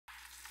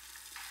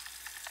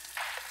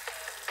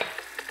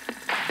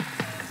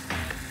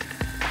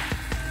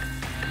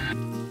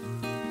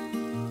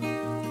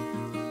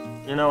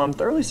You know, I'm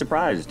thoroughly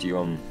surprised you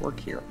work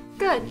here.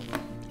 Good.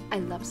 I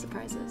love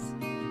surprises.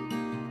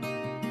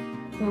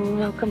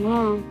 Welcome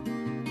home.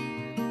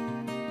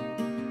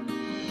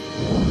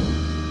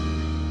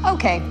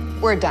 Okay,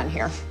 we're done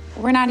here.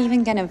 We're not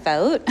even gonna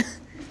vote?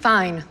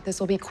 Fine, this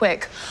will be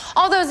quick.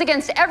 All those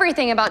against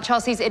everything about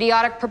Chelsea's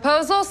idiotic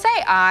proposal, say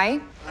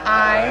aye.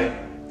 Aye.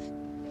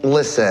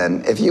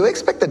 Listen, if you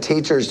expect the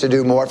teachers to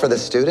do more for the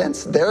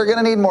students, they're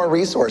gonna need more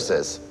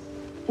resources.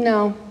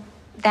 No.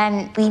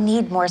 Then we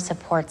need more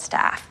support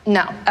staff.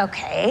 No.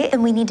 Okay,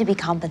 and we need to be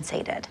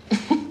compensated.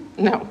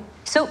 No.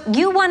 So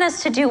you want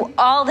us to do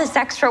all this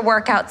extra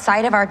work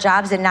outside of our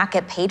jobs and not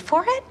get paid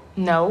for it?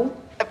 No.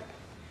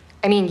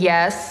 I mean,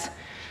 yes.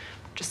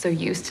 Just so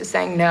used to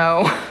saying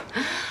no.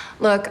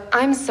 Look,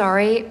 I'm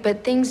sorry,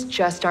 but things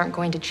just aren't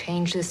going to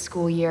change this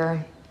school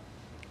year.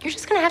 You're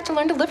just gonna have to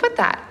learn to live with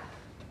that.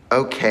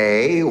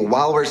 Okay,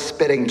 while we're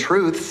spitting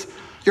truths,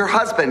 your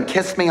husband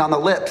kissed me on the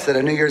lips at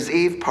a New Year's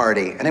Eve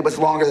party, and it was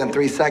longer than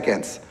 3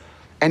 seconds.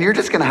 And you're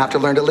just gonna have to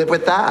learn to live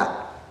with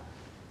that.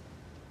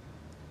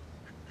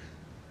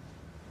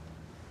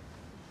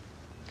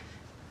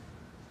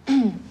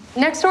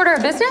 Next order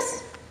of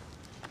business?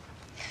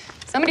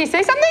 Somebody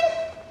say something?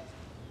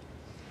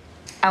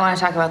 I want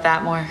to talk about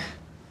that more.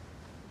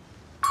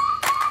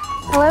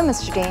 Hello,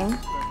 Mr. Dean.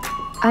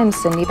 I'm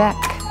Cindy Beck.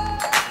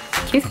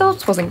 Keith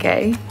Phillips wasn't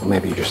gay. Well,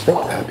 maybe you just think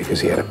that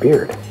because he had a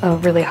beard. A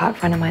really hot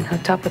friend of mine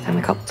hooked up with him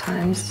a couple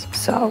times,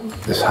 so...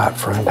 This hot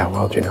friend, how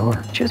well did you know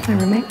her? She was my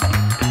roommate.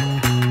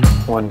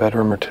 1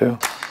 bedroom or 2?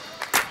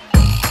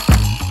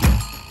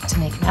 To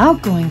make an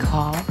outgoing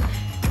call,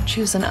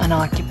 choose an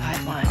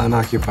unoccupied line.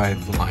 Unoccupied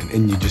line.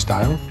 And you just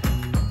dial?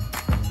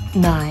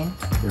 9.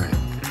 Right.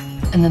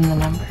 And then the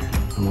number.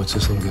 And what's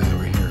this little guy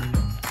over here?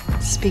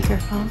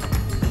 Speakerphone.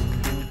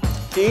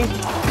 Dean?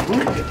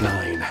 Hit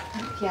 9.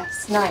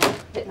 Yes, 9.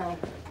 Hit 9.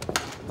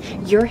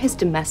 You're his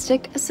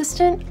domestic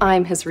assistant.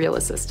 I'm his real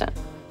assistant.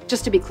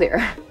 Just to be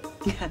clear.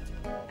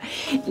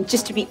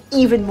 Just to be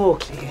even more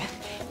clear,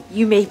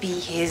 you may be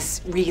his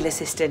real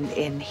assistant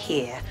in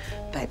here,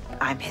 but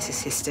I'm his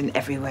assistant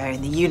everywhere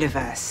in the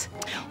universe.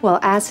 Well,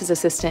 as his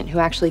assistant who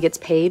actually gets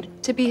paid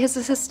to be his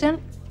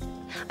assistant,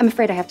 I'm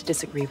afraid I have to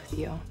disagree with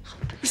you.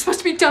 We're supposed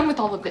to be done with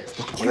all of this.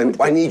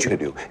 What I need you to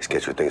do is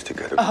get your things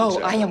together. Oh,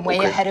 I am way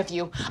ahead of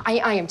you.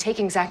 I am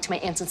taking Zach to my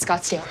aunt's in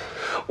Scottsdale.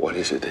 What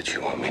is it that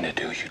you want me to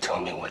do? You tell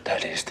me what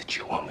that is that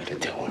you want me to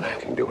do, and I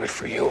can do it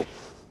for you.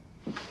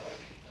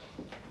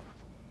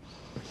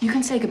 You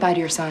can say goodbye to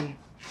your son.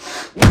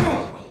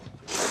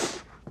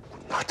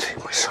 Not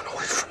take my son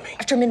away from me.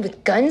 After men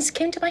with guns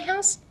came to my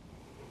house?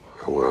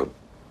 Well,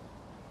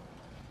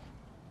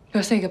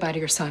 Go say goodbye to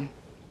your son.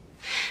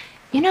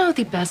 You know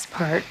the best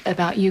part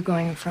about you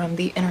going from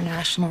the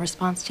international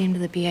response team to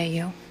the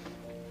BAU?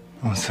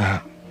 what's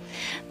that?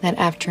 That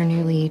after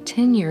nearly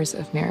 10 years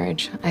of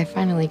marriage, I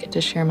finally get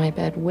to share my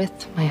bed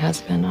with my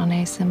husband on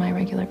a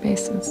semi-regular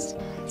basis.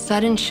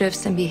 Sudden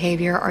shifts in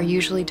behavior are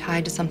usually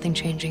tied to something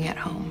changing at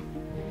home.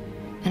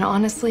 And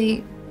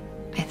honestly,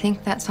 I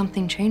think that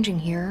something changing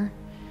here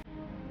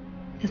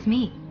is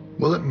me.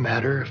 Will it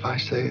matter if I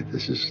say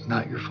this is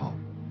not your fault?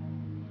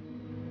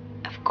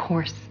 Of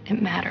course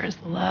it matters,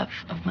 the love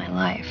of my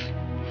life.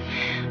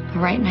 But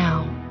right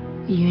now,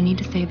 you need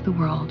to save the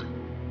world,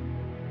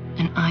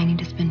 and I need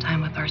to spend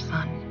time with our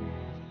son.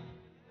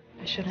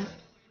 I shouldn't.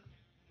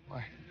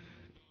 Why?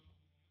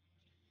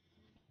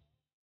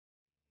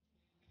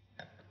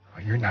 Oh,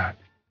 you're not.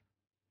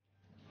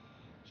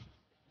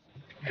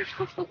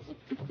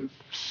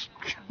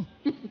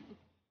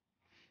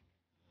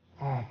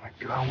 Oh my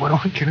God, what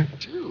are we gonna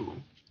do?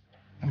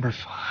 Number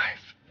 5.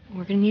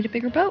 We're gonna need a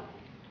bigger boat.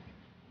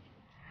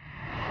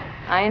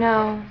 I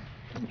know,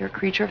 you're a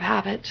creature of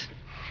habit,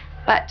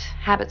 but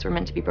habits were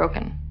meant to be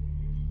broken.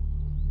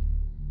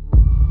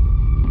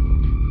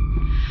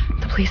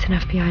 The police and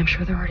FBI, I'm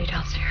sure they're already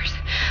downstairs,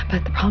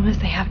 but the problem is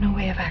they have no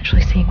way of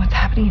actually seeing what's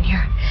happening in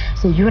here.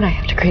 So you and I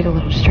have to create a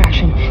little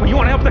distraction. Well, you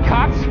want to help the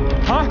cops?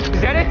 Huh?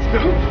 Is that it?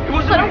 It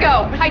wasn't. Let him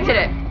go. I did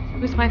it.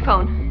 It was my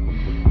phone.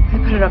 I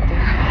put it up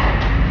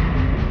there.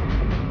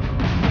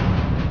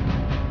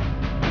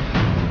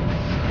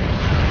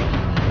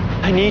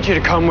 I need you to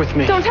come with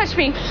me. Don't touch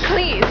me,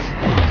 please.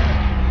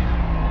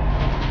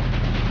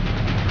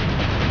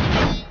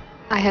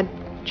 I had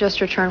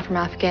just returned from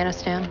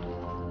Afghanistan.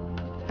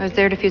 I was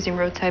there defusing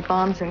roadside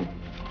bombs and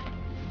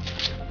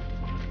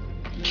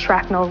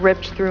shrapnel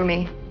ripped through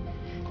me.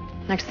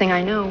 Next thing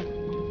I know,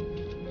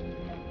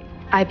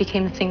 I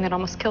became the thing that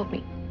almost killed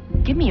me.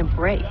 Give me a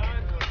break.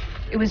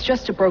 It was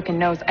just a broken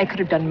nose. I could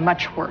have done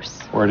much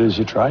worse. Or it is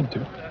you tried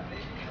to.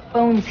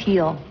 Bones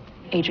heal,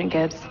 Agent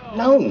Gibbs.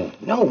 No,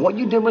 what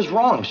you did was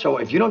wrong. So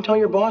if you don't tell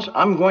your boss,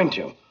 I'm going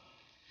to.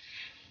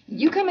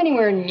 You come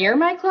anywhere near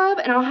my club,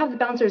 and I'll have the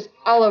bouncers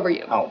all over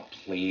you. Oh,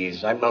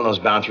 please. I've known those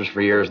bouncers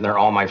for years, and they're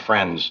all my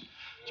friends.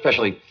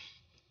 Especially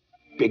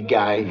big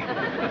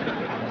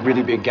guy,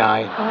 really big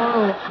guy.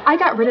 Oh, I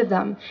got rid of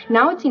them.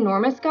 Now it's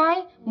enormous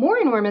guy, more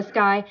enormous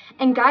guy,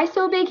 and guy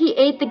so big he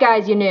ate the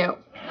guys you knew.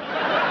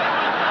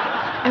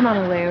 I'm on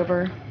a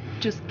layover,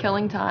 just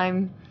killing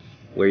time.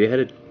 Where you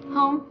headed?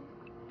 Home.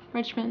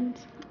 Richmond.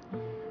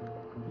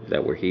 Is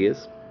that where he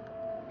is?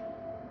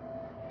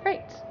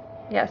 Right.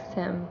 Yes,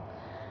 him.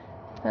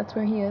 That's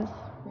where he is.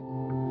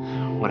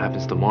 What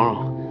happens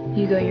tomorrow?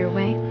 You go your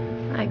way,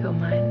 I go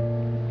mine.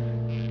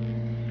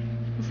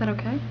 Is that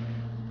okay?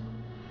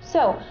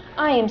 So,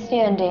 I am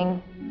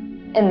standing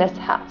in this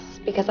house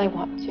because I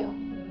want to.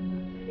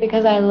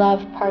 Because I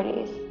love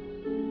parties.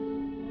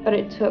 But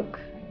it took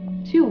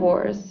 2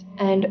 wars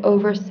and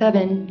over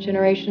 7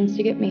 generations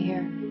to get me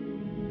here.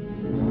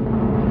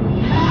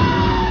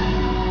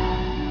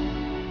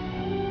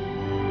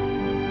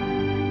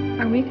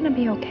 Are we gonna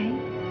be okay?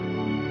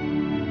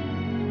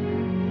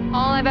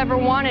 All I've ever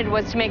wanted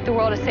was to make the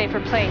world a safer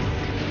place,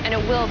 and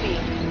it will be.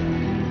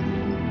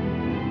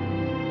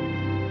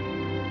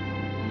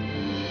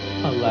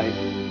 A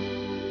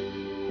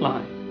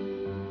lifeline.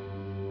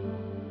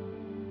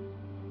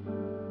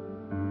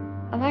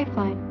 A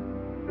lifeline.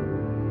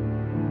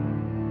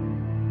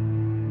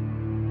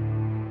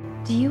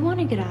 Do you want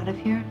to get out of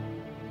here?